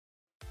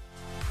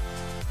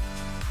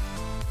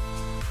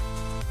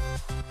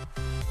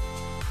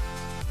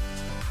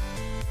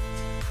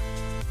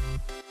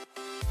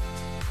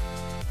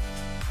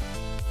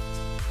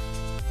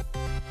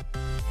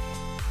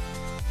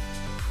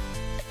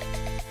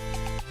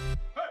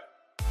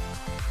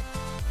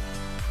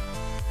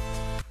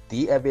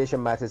The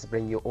Aviation Matters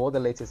bring you all the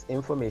latest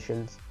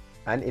information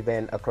and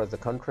events across the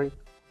country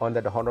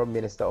under the Honorable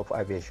Minister of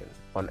Aviation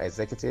on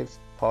executives,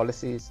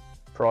 policies,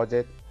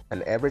 projects,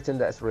 and everything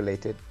that's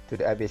related to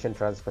the aviation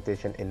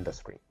transportation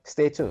industry.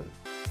 Stay tuned.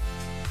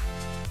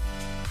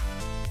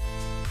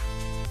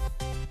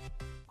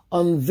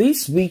 On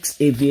this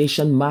week's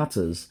Aviation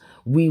Matters,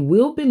 we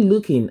will be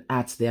looking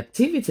at the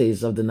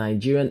activities of the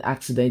Nigerian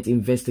Accident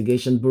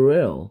Investigation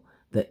Bureau,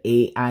 the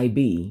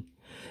AIB.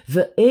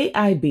 The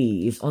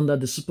AIB is under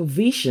the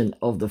supervision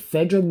of the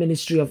Federal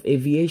Ministry of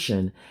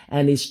Aviation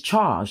and is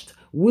charged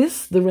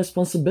with the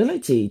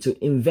responsibility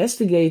to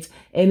investigate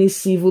any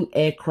civil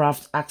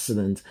aircraft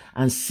accident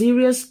and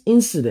serious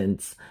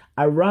incidents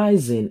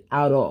arising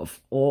out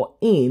of or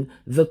in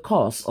the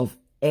course of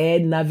air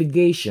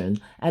navigation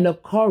and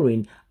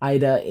occurring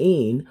either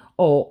in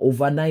or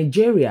over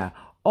Nigeria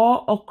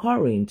or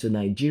occurring to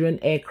Nigerian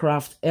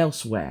aircraft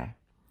elsewhere.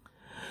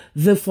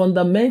 The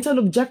fundamental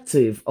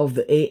objective of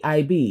the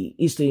AIB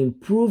is to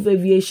improve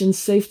aviation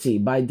safety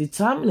by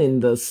determining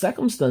the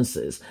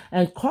circumstances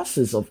and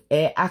causes of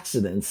air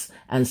accidents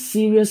and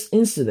serious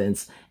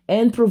incidents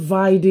and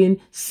providing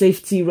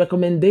safety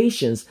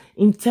recommendations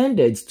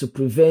intended to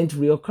prevent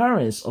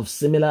reoccurrence of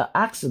similar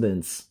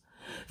accidents.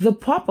 The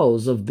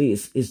purpose of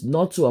this is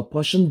not to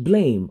apportion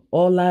blame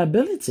or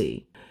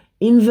liability.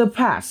 In the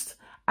past,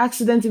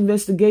 accident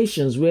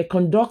investigations were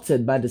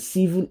conducted by the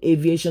Civil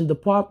Aviation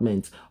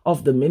Department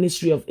of the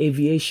Ministry of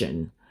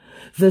Aviation.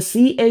 The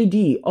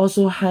CAD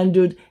also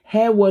handled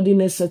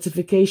airworthiness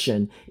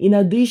certification in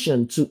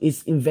addition to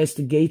its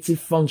investigative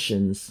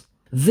functions.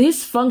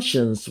 These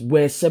functions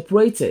were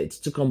separated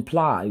to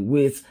comply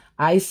with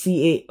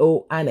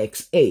ICAO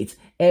Annex 8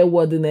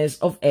 Airworthiness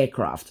of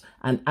Aircraft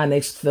and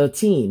Annex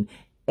 13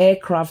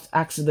 Aircraft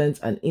Accident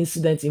and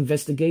Incident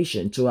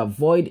Investigation to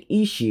avoid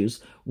issues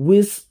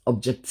with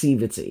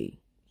objectivity.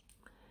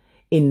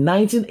 In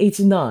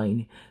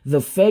 1989,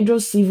 the Federal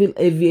Civil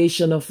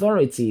Aviation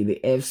Authority, the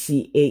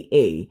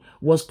FCAA,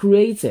 was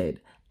created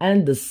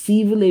and the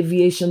Civil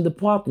Aviation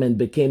Department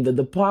became the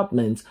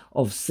Department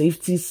of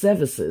Safety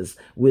Services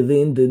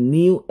within the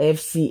new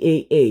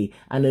FCAA,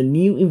 and a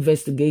new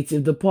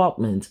investigative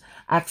department,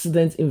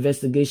 Accident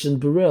Investigation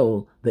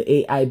Bureau, the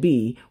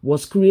AIB,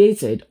 was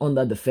created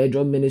under the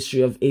Federal Ministry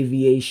of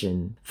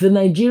Aviation. The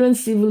Nigerian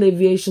Civil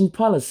Aviation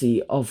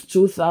Policy of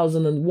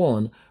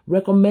 2001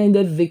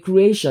 recommended the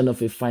creation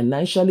of a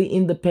financially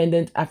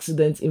independent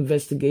Accident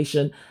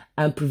Investigation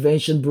and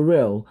Prevention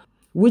Bureau,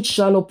 which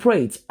shall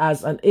operate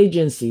as an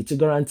agency to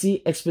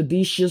guarantee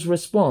expeditious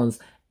response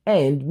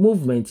and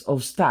movement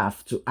of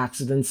staff to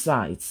accident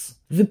sites.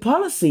 The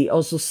policy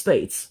also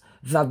states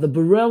that the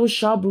Bureau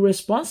shall be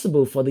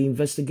responsible for the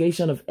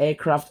investigation of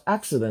aircraft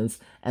accidents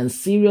and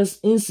serious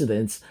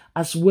incidents,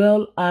 as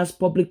well as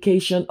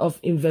publication of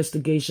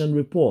investigation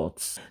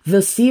reports.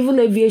 The Civil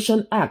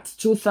Aviation Act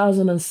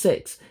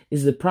 2006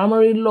 is the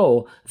primary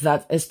law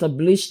that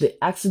established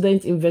the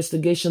Accident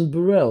Investigation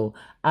Bureau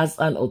as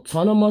an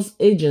autonomous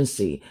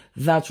agency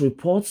that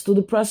reports to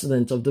the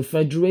President of the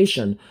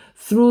Federation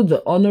through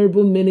the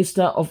Honorable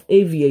Minister of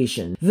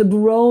Aviation. The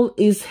Bureau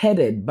is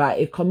headed by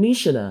a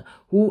commissioner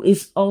who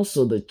is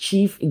also the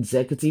Chief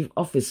Executive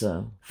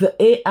Officer. The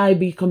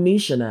AIB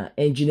Commissioner,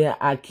 Engineer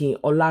Akin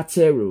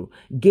Olateru,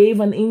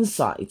 gave an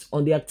insight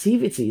on the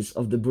activities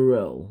of the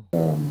Bureau.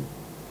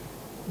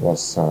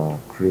 Was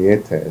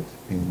created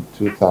in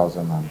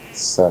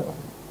 2007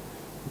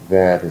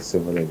 via the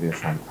Civil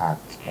Aviation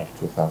Act of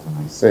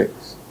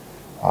 2006.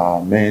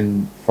 Our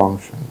main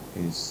function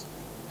is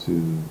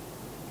to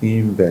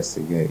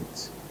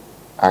investigate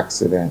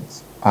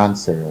accidents and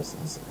serious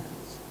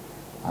incidents.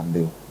 And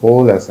the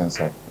whole essence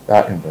of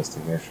that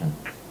investigation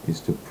is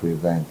to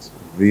prevent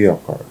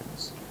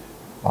reoccurrence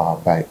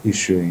by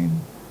issuing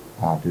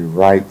the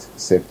right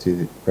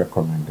safety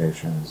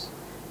recommendations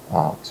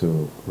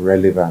to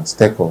relevant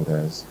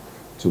stakeholders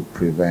to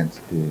prevent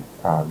the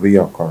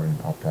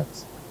reoccurring of that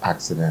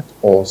accident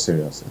or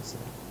serious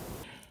incident.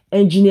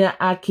 Engineer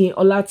Akin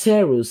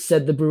Olateru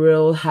said the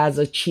Bureau has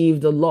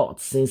achieved a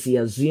lot since he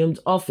assumed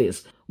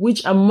office,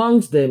 which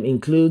amongst them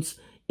includes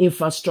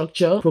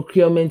infrastructure,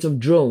 procurement of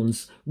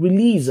drones,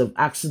 release of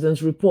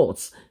accident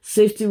reports,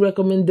 safety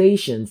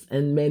recommendations,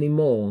 and many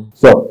more.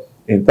 So,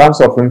 in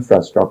terms of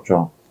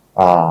infrastructure,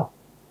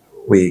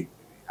 we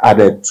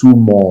added 2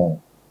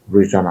 more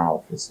regional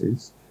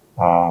offices.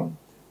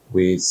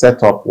 We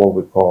set up what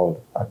we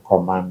call a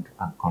command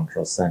and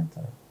control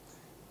center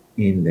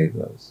in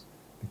Lagos,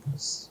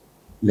 because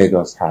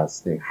Lagos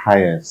has the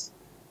highest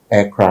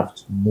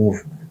aircraft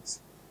movement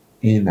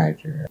in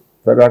Nigeria.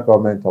 Federal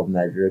government of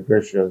Nigeria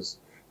gracious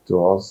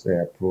to us, they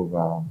approve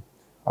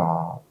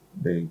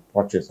the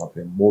purchase of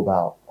a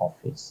mobile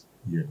office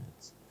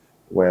unit,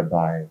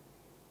 whereby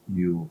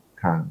you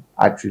can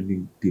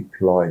actually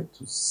deploy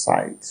to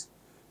site.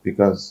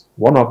 Because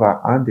one of our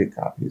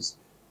handicaps is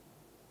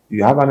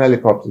you have an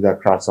helicopter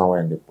that crashes somewhere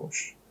in the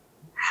bush.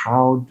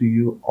 How do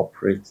you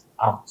operate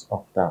out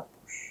of that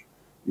bush?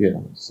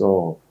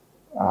 So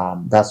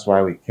that's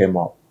why we came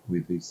up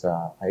with this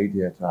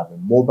idea to have a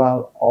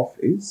mobile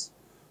office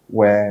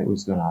where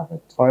it's going to have a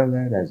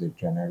toilet, there's a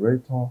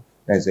generator,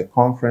 there's a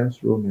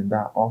conference room in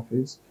that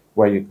office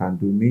where you can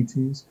do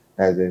meetings,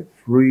 there's a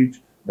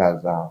fridge,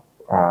 there's a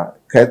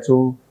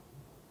kettle,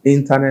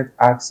 internet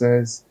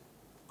access,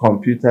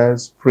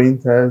 computers,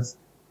 printers,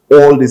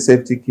 all the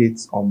safety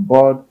kits on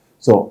board.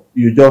 So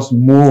you just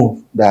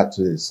move that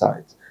to the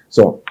site.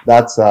 So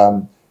that's,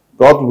 God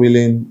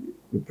willing,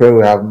 we pray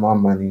we have more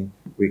money.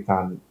 We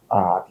can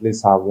at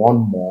least have one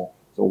more.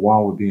 So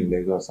one will be in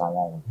Lagos and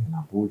one will be in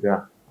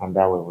Abuja. And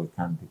that way we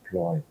can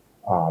deploy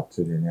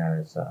to the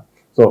nearest.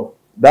 So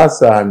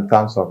that's in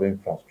terms of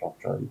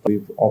infrastructure.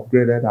 We've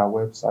upgraded our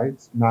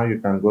website. Now you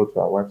can go to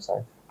our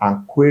website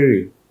and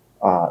query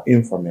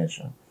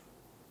information.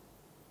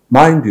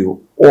 Mind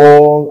you,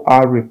 all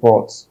our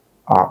reports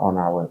are on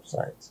our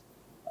website.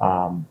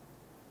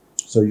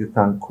 So you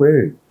can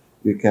query.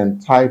 You can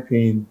type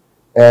in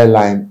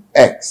airline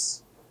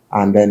X,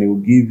 and then it will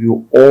give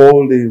you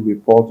all the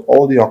reports,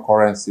 all the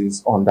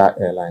occurrences on that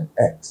airline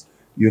X.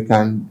 You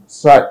can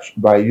search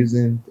by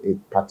using a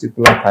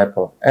particular type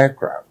of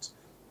aircraft,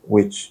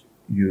 which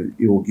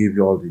it will give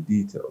you all the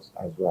details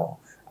as well.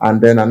 And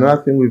then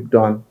another thing we've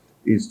done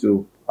is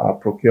to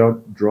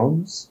procure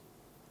drones.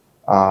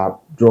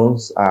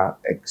 Drones are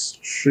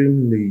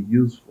extremely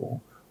useful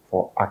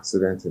for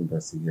accident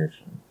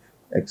investigation,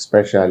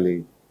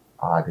 especially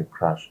at the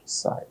crash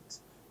site.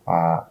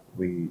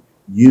 We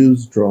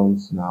use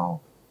drones now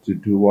to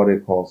do what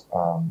it calls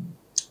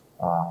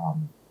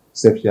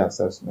safety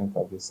assessment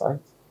of the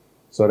site,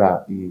 so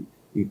that you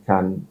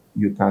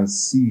can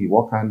see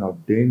what kind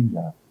of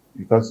danger,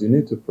 because you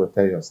need to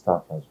protect your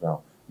staff as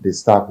well. The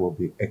staff will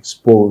be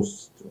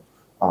exposed to,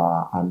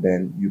 and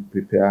then you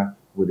prepare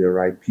with the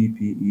right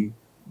PPE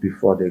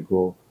before they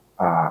go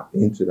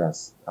into that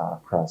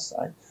crash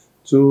site.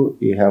 Two,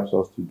 it helps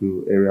us to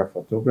do area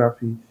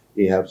photography.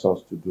 It helps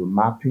us to do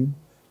mapping,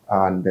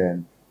 and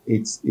then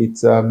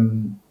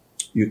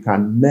you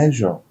can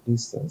measure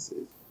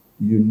distances.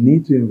 You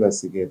need to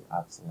investigate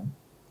accident,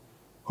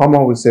 come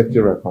up with safety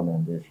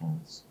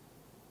recommendations,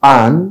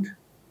 and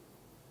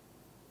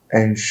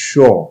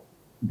ensure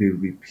they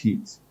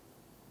repeat.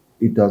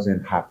 It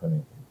doesn't happen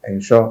again.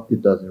 Ensure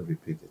it doesn't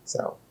repeat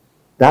itself.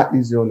 That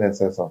is the whole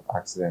essence of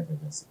accident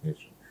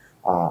investigation.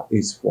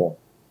 Is for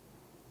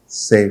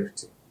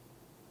safety.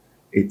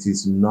 It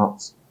is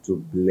not to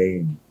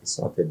blame. It's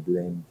not a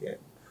blame game.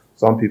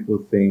 Some people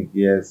think,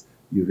 yes,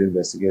 you've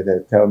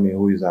investigated, tell me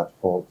who is at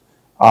fault.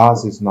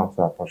 Ours is not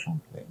to apportion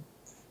blame.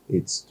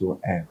 It's to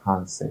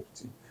enhance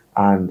safety.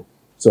 And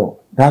so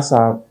that's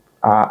our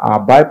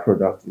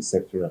byproduct is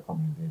safety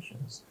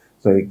recommendations.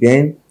 So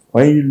again,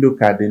 when you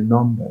look at the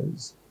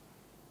numbers,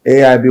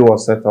 AIB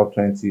was set up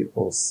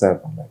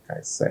 2007, like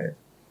I said.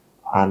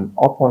 And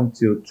up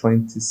until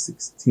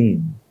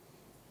 2016,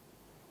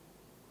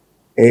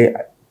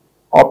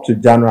 up to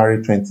January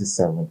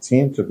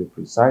 2017, to be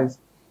precise,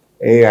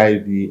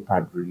 AIB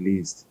had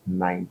released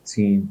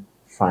 19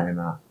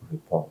 final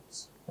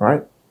reports,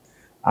 right?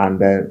 And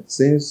then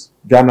since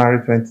January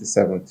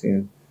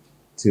 2017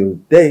 till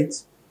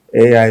date,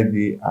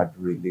 AIB had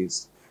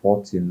released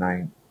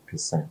 49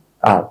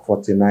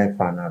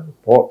 final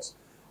reports,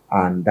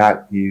 and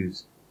that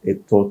gives a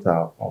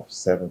total of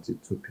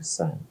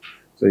 72%.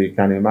 So you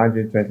can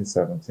imagine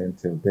 2017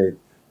 till date,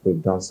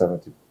 we've done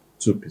 72%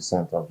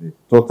 of the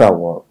total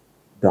work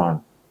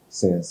done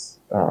since,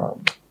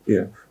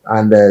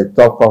 And the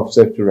talk of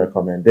safety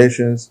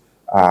recommendations,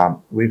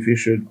 we've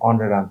issued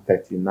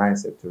 139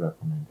 safety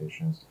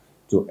recommendations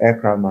to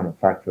aircraft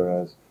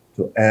manufacturers,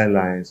 to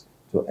airlines,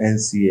 to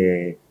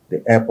NCA,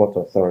 the airport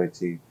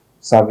authority,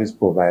 service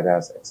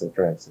providers,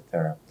 etc.,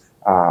 etc.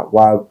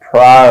 While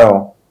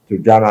prior to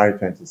January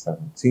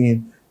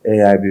 2017,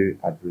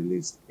 AIB had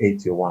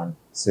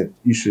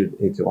issued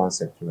 81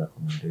 safety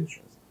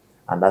recommendations,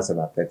 and that's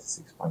about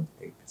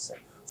 36.8%.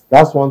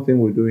 That's one thing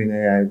we do in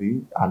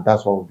AIB, and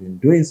that's what we've been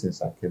doing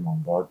since I came on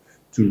board,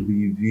 to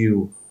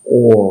review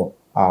all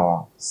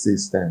our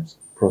systems,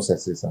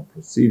 processes, and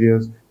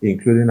procedures,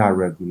 including our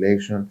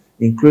regulation,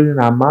 including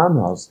our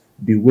manuals,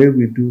 the way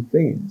we do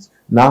things.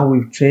 Now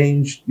we've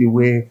changed the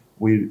way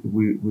we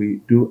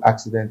do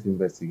accident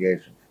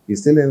investigation.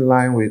 It's still in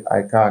line with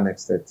ICAO and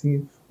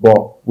X13,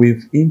 but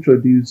we've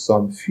introduced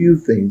some few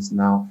things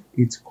now.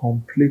 It's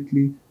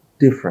completely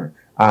different.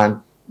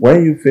 And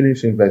when you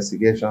finish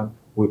investigation,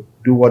 we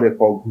do what they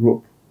call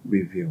group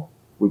review.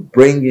 We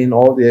bring in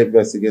all the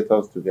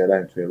investigators together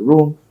into a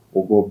room.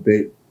 We'll go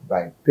page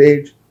by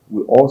page.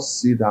 We all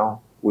sit down.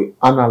 We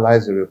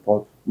analyze the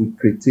report. We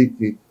critique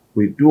it.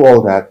 We do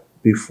all that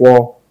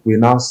before we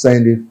now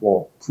send it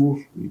for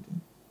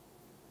proofreading.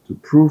 To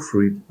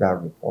proofread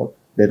that report.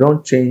 They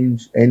don't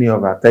change any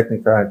of our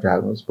technical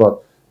jargons,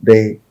 but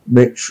they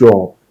make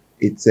sure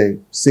it's a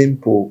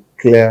simple,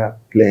 clear,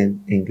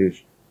 plain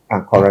English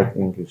and correct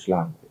English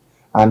language.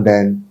 And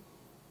then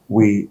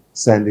we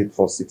send it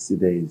for 60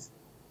 days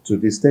to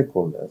the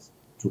stakeholders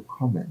to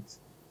comment.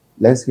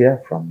 Let's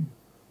hear from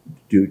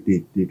you.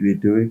 Did we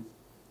do it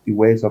the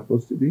way it's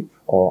supposed to be?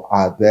 Or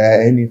are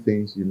there any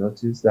things you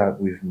notice that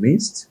we've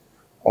missed?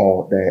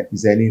 or there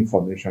is any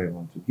information you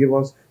want to give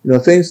us,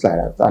 things like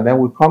that. And then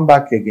we come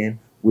back again,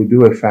 we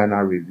do a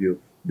final review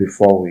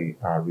before we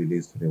are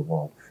released to the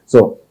world.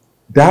 So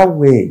that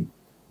way,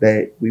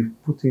 we've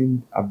put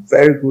in a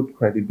very good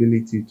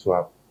credibility to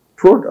our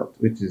product,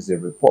 which is the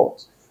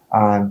report.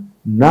 And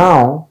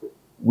now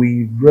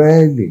we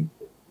rarely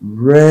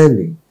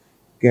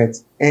get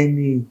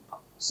any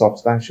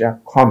substantial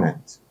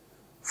comment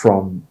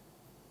from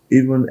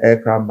even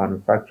aircraft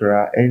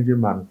manufacturer, engine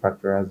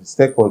manufacturers,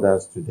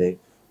 stakeholders today.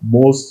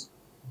 Most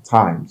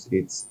times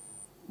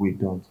we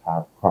don't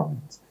have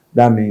comments.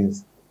 That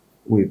means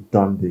we've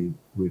done the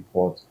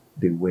report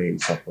the way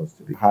it's supposed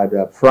to be. Had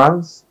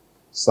France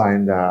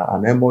signed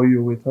an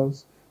MOU with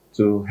us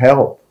to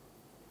help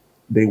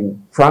the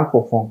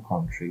Francophone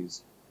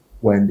countries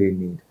when they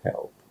need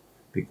help,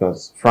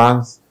 because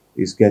France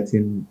is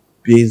getting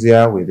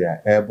busier with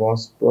their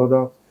Airbus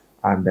product,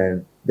 and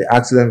then the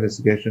accident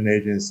investigation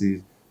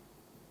agencies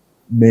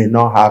may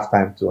not have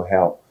time to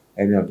help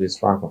any of these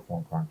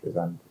Francophone countries.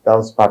 And that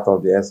was part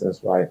of the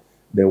essence why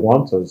they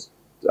want us,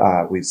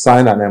 we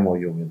signed an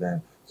MOU with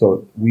them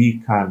so we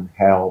can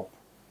help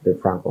the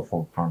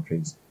Francophone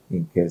countries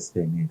in case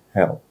they need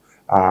help.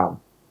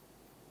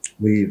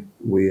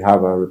 We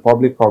have a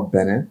republic called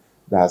Benin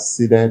that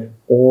ceded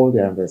all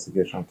their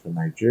investigation to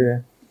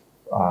Nigeria.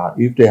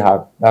 If they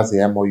have, that's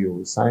the MOU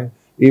we signed.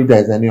 If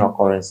there's any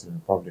occurrence in the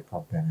Republic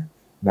of Benin,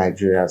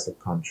 Nigeria as a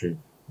country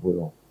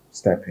will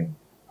step in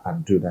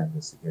and do the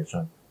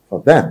investigation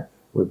for them.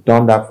 We've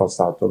done that for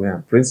Sao Tome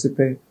and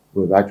Principe.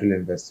 We've actually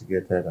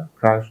investigated a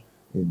crash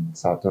in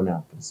Sao Tome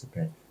and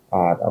Principe.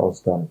 That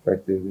was done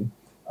effectively.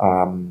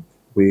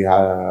 We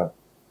have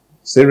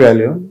Sierra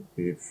Leone.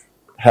 We've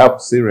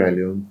helped Sierra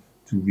Leone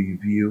to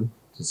review,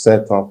 to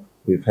set up.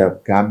 We've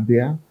helped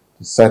Gambia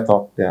to set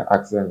up their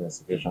accident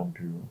investigation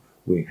bureau.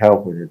 We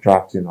help with the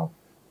drafting of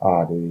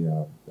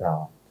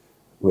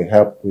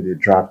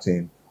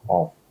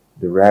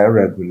the rail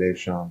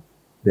regulation,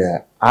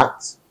 the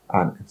act,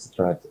 and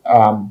etc.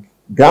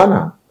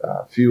 Ghana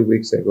a few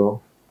weeks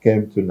ago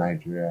came to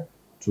Nigeria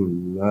to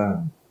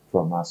learn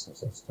from our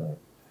success story,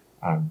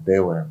 and they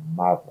were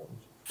marveled.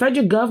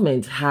 Federal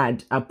government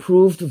had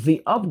approved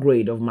the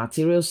upgrade of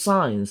material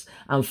science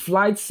and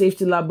flight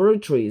safety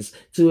laboratories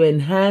to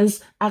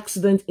enhance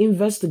accident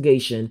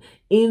investigation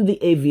in the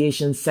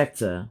aviation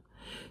sector.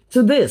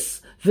 To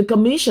this, the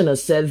commissioner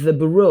said the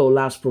bureau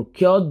has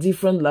procured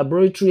different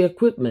laboratory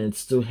equipment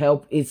to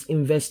help its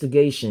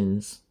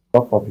investigations.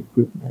 Of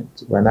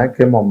equipment. When I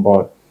came on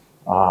board,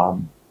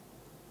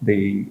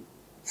 the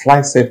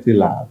flight safety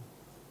lab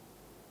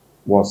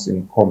was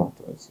in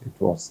comatose. It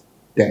was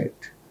dead.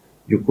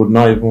 You could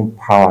not even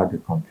power the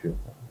computer.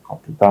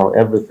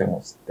 Everything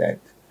was dead.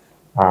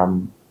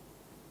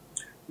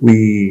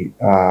 We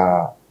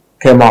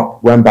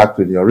went back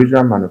to the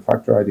original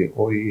manufacturer, the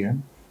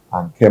OEM,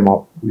 and came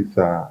up with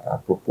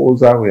a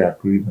proposal. We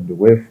agreed on the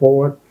way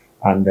forward,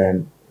 and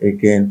then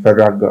again,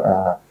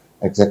 Federal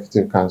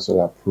Executive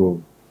Council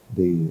approved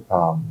the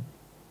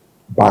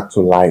Back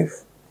to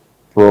Life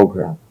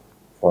program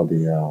for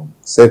the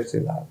safety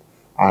lab.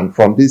 And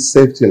from this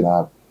safety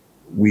lab,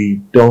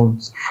 we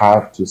don't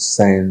have to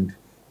send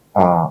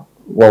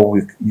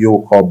what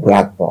you call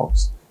black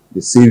box,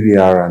 the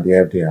CVR and the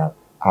FDR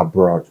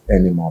abroad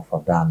anymore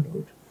for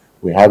download.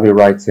 We have it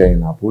right here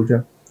in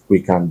Abuja.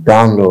 We can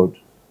download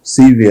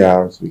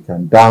CVRs, we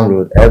can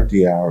download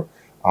FDR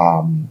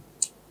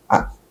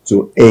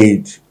to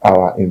aid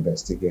our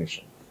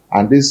investigation.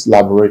 And this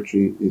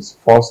laboratory is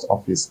first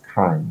of its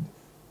kind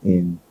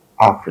in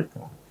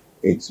Africa.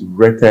 It's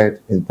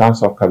rated, in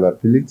terms of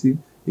capability,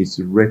 it's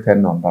rated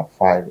number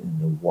 5 in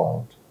the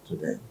world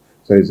today.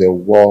 So it's a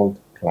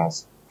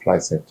world-class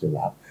flight safety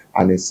lab,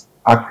 and it's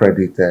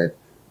accredited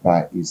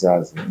by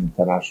ISA's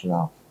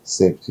International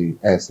Society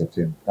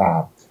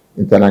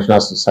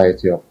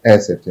of Air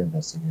Safety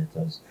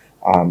Investigators.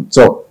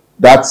 So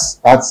that's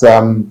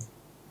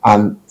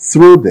and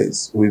through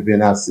this, we've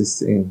been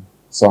assisting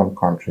some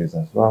countries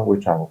as well,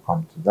 which I will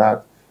come to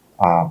that.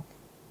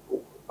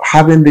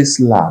 Having this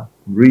lab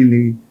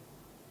really,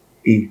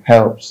 it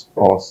helps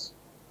us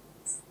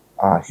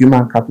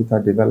human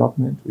capital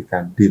development. We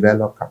can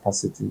develop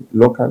capacity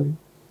locally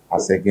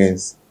as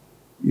against,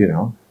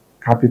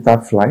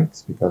 capital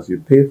flights, because you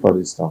pay for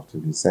this stuff to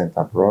be sent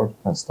abroad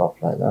and stuff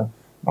like that.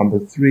 Number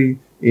 3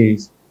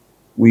 is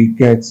we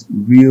get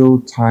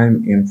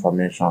real-time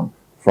information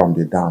from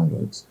the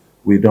downloads.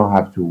 We don't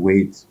have to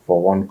wait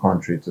for one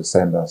country to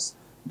send us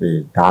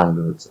the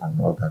downloads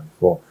and all that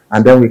before.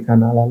 And then we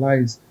can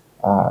analyze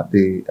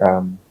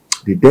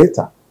the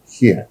data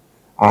here.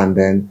 And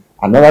then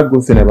another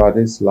good thing about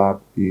this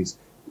lab is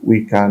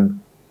we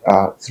can,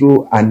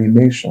 through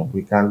animation,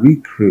 we can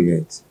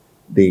recreate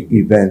the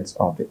events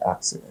of the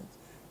accident,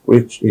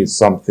 which is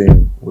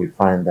something we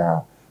find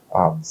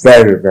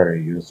very,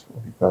 very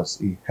useful, because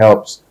it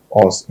helps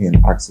us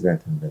in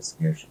accident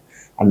investigation.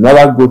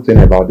 Another good thing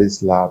about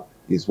this lab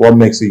is what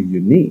makes it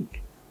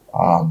unique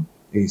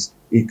is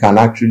it can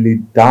actually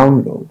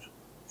download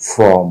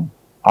from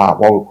what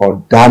we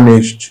call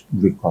damaged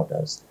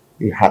recorders.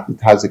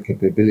 it has a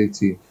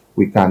capability.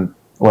 We can,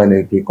 when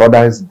a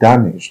recorder is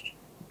damaged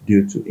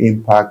due to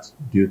impact,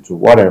 due to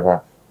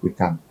whatever, we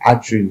can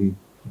actually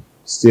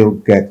still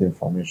get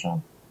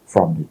information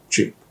from the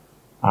chip.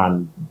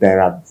 And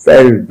there are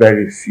very,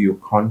 very few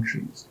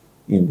countries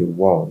in the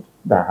world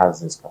that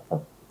has this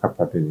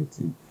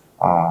capability.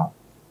 Uh,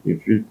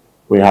 if you,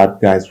 we had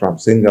guys from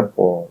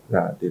Singapore,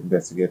 the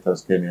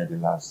investigators came here the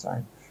last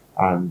time,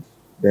 and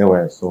they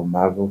were so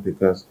marveled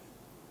because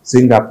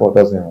Singapore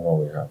doesn't have what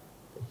we have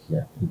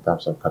here in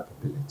terms of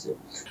capability.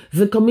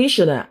 The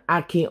Commissioner,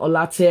 Akin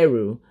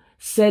Olateru,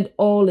 said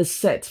all is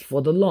set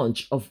for the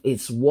launch of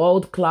its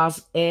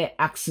world-class Air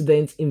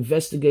Accident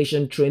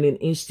Investigation Training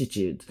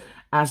Institute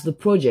as the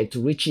project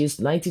reaches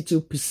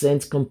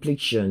 92%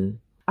 completion.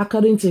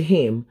 According to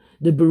him,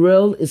 the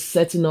Bureau is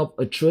setting up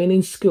a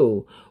training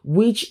school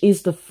which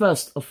is the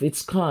first of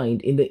its kind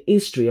in the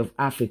history of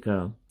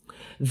Africa.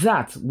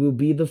 That will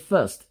be the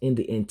first in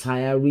the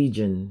entire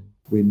region.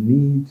 We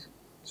need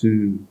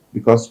to,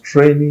 because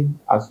training,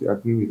 as you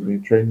agree with me,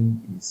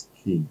 training is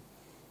key.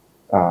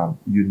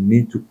 You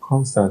need to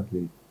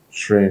constantly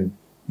train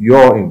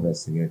your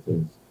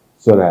investigators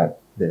so that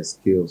their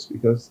skills,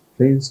 because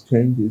things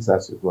changes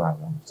as you go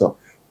along. So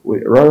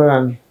rather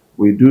than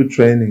we do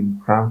train in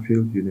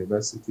Cranfield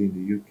University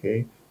in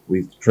the UK,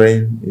 we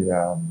train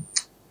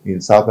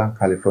in Southern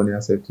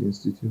California Safety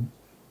Institute,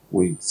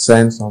 we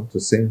send some to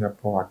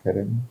Singapore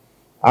Academy,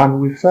 and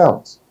we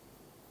felt,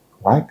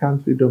 why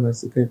can't we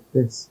domesticate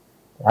this?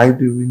 Why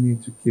do we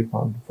need to keep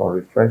on for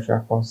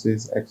refresher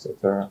courses,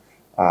 etc.,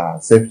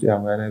 safety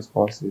awareness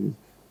courses,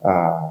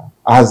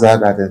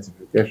 hazard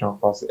identification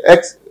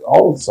courses,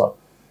 also?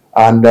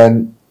 And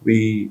then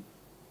we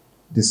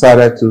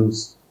decided to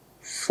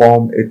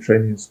form a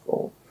training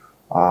school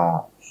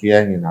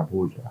here in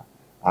Abuja,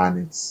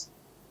 and it's,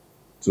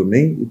 to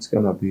me, it's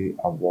going to be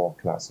a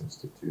world-class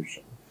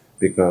institution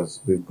because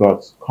we've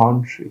got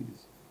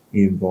countries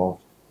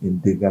involved in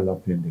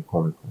developing the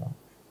curriculum.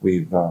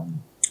 We've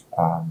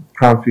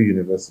Cranfield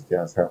University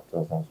has helped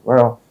us as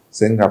well,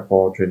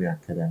 Singapore Training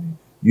Academy,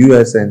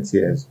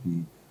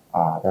 USNTSB,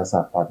 that's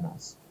our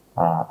partners,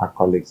 our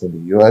colleagues in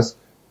the US.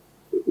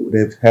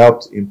 They've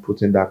helped in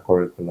putting that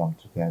curriculum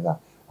together,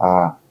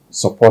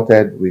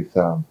 supported with,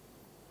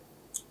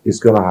 it's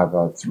going to have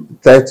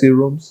 30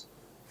 rooms,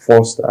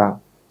 4-star,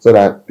 so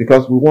that,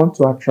 because we want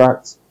to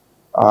attract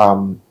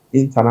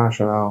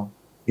international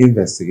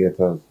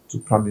investigators to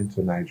come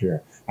into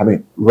Nigeria. I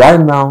mean, right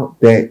now,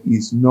 there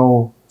is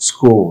no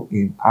school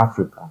in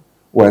Africa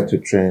where to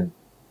train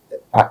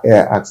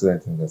air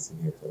accident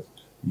investigators.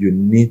 You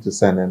need to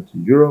send them to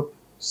Europe,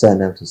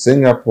 send them to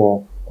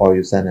Singapore, or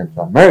you send them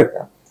to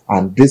America.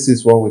 And this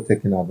is what we're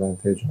taking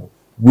advantage of.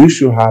 We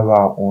should have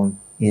our own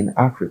in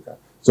Africa,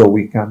 so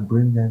we can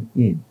bring them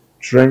in,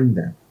 train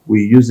them.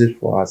 We use it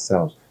for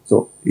ourselves.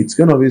 So it's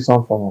going to be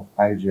some form of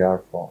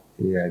IGR for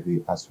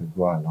AIB as we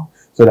go along,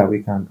 so that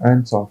we can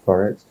earn some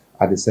forex,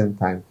 at the same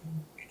time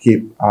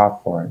keep our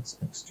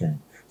forex exchange.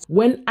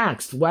 When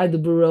asked why the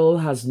Bureau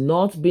has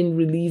not been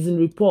releasing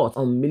reports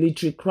on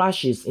military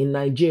crashes in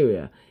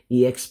Nigeria,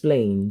 he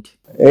explained.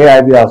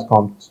 AIB has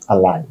come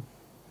alive.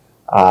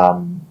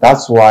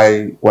 That's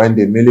why when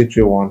the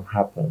military one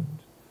happened,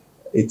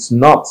 it's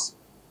not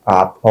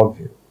our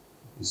purview,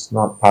 it's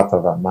not part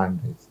of our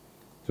mandate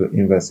to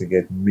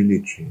investigate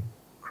military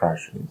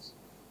crashes.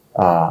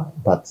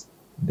 But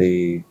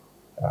the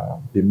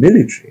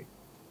military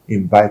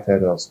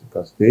invited us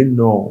because they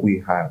know we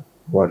have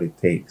what it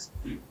takes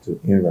to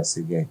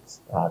investigate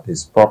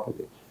this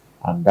properly.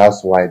 And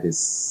that's why they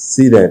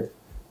seeded,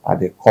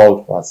 they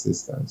called for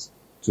assistance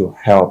to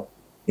help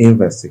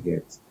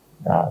investigate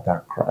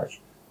that crash.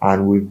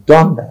 And we've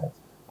done that,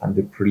 and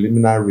the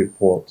preliminary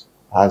report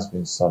has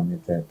been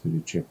submitted to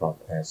the Chief of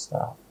Air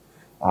Staff.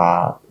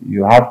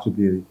 You have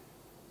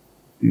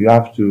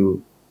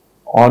to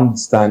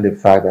understand the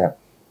fact that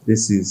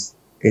this is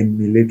a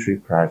military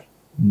crash,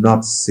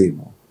 not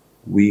civil.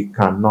 We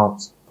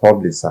cannot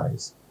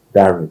publicize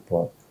that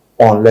report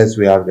unless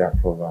we have the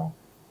approval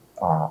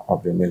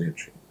of the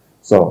military.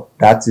 So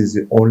that is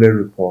the only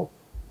report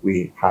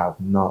we have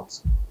not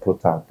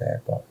put out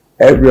there. But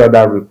every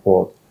other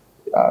report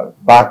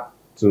back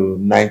to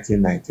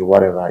 1990,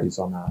 whatever, is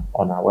on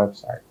our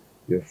website.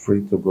 You're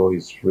free to go.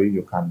 It's free.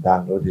 You can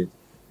download it.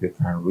 You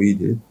can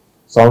read it.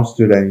 Some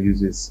student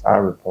uses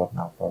our report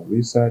now for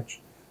research.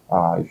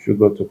 If you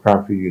go to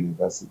Cranfield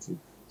University,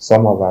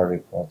 some of our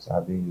reports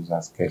are being used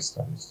as case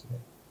studies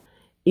today.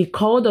 He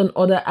called on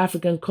other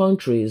African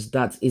countries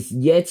that is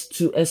yet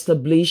to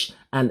establish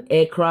an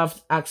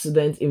aircraft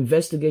accident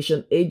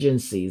investigation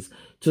agencies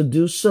to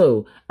do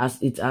so,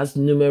 as it has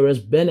numerous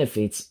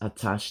benefits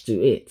attached to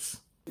it.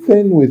 The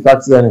thing with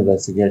accident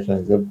investigation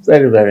is a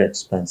very, very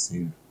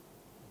expensive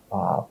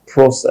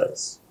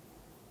process,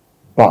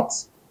 but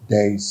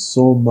there is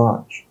so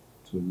much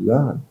to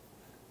learn.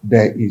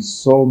 There is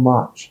so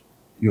much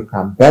you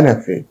can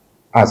benefit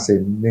as a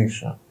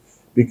nation,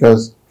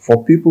 because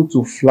for people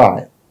to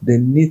fly, they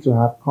need to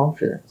have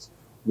confidence.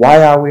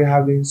 Why are we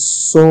having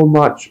so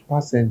much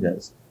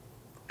passengers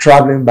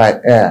traveling by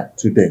air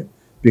today?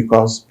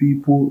 because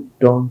people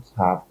don't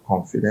have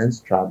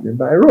confidence traveling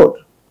by road,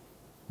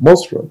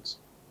 most roads,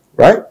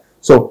 right?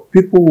 So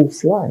people will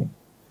fly.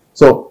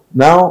 So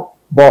now,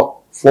 but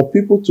for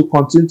people to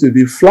continue to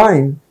be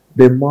flying,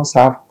 they must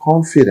have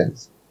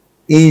confidence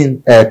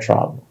in air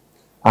travel.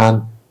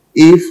 And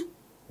if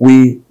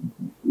we,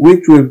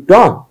 which we've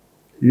done,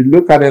 you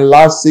look at the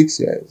last 6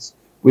 years,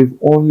 we've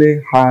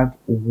only had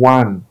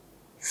one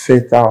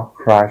fatal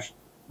crash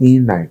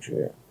in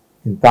Nigeria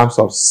in terms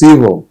of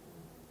civil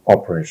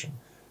operation.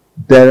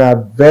 There are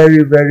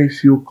very, very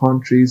few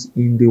countries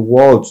in the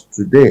world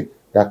today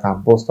that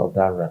can boast of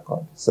that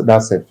record, so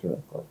that safety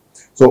record.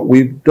 So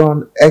we've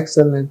done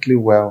excellently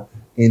well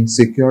in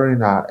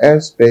securing our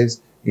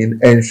airspace, in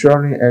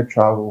ensuring air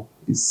travel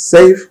is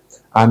safe,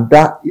 and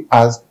that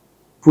has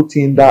put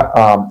in that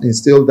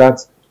instilled that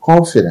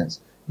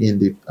confidence in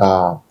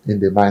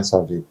the minds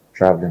of the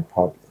traveling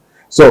public.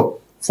 So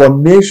for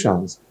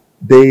nations,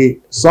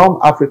 some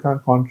African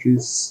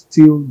countries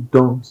still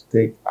don't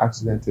take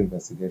accident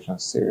investigation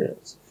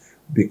serious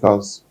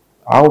because,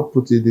 I'll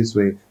put it this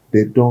way,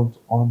 they don't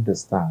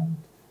understand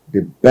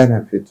the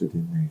benefit to the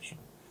nation.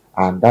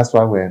 And that's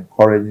why we're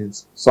encouraging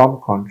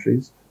some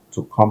countries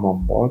to come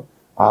on board.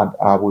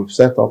 And we've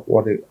set up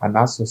an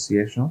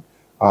association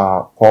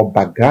called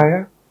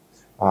Bagaya.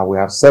 We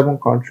have 7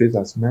 countries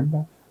as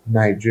members: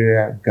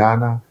 Nigeria,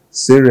 Ghana,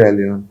 Sierra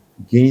Leone,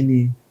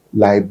 Guinea,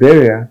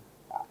 Liberia,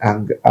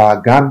 and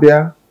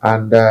Gambia,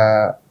 and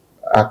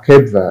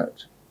Cape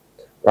Verde,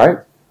 right?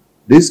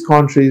 These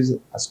countries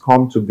has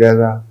come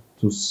together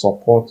to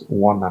support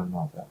one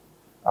another.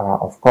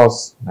 Of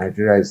course,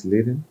 Nigeria is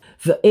leading.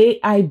 The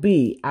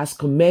AIB has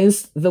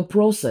commenced the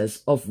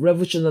process of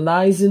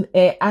revolutionizing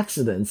air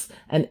accidents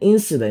and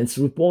incidents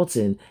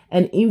reporting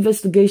and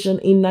investigation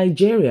in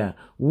Nigeria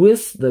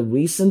with the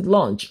recent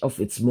launch of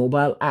its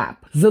mobile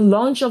app. The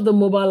launch of the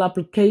mobile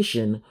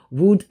application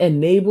would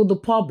enable the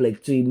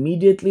public to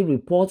immediately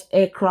report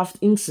aircraft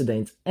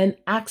incidents and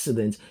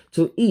accidents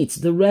to it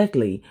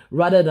directly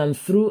rather than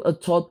through a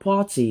third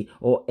party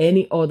or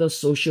any other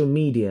social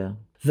media.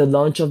 The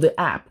launch of the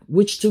app,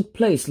 which took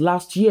place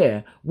last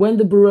year when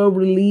the Bureau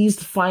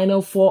released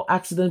final 4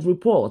 accident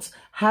reports,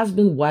 has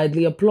been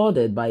widely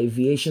applauded by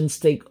aviation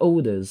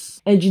stakeholders.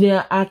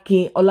 Engineer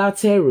Akin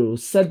Olateru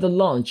said the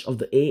launch of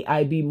the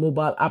AIB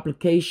mobile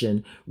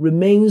application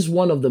remains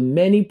one of the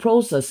many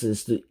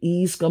processes to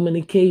ease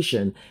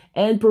communication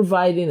and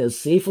providing a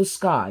safer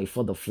sky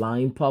for the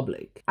flying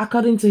public.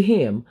 According to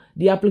him,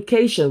 the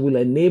application will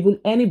enable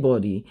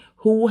anybody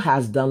who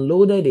has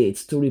downloaded it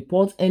to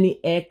report any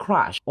air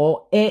crash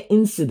or air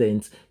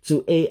incident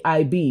to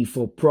AIB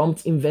for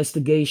prompt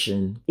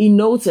investigation. He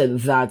noted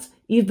that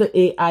if the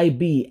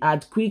AIB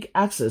had quick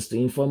access to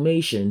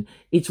information,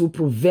 it will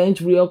prevent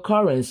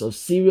reoccurrence of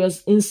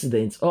serious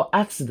incidents or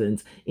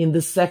accidents in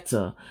the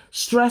sector,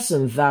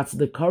 stressing that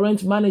the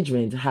current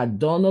management had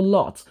done a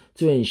lot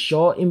to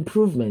ensure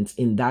improvement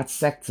in that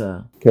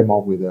sector. Came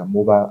up with a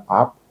mobile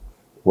app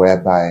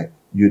whereby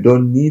you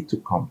don't need to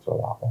come to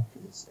our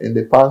office. In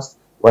the past,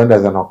 when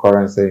there's an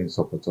occurrence in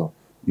Sokoto,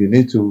 you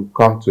need to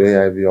come to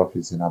AIB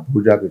office in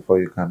Abuja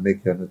before you can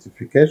make your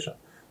notification.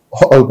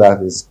 All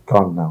that is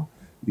gone now.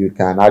 You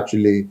can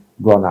actually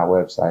go on our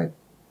website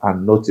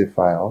and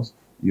notify us.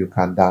 You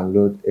can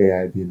download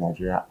AIB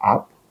Nigeria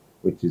app,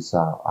 which is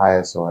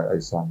ISO,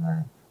 is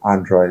on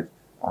Android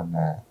and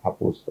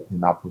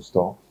Apple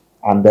Store,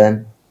 and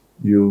then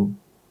you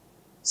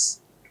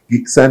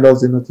send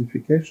us a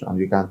notification.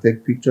 You can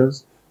take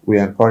pictures. We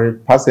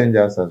encourage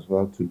passengers as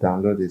well to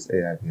download this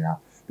AIB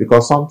app,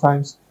 because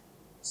sometimes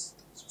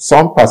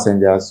some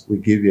passengers will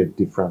give you a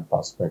different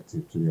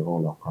perspective to the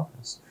whole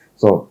occurrence.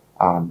 So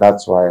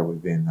that's why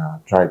we've been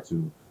trying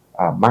to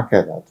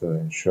market that to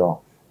ensure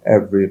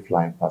every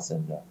flying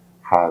passenger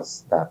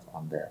has that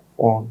on their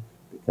phone,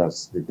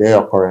 because the day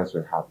occurrence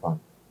will happen,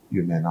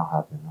 you may not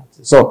have the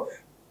notice. So,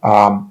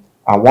 and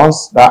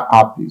once that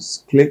app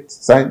is clicked,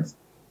 sent,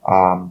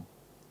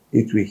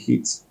 it will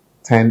hit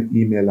 10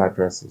 email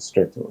addresses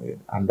straight away,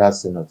 and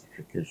that's the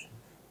notification.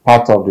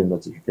 Part of the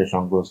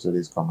notification goes to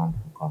this command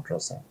and control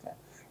center.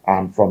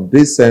 And from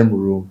this same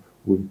room,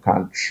 we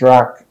can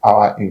track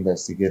our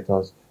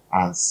investigators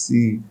and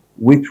see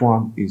which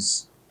one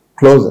is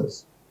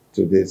closest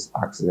to this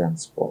accident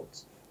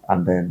spot,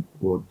 and then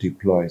we'll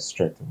deploy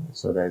straight away.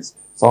 So there's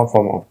some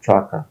form of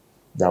tracker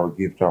that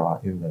we give to our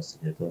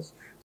investigators.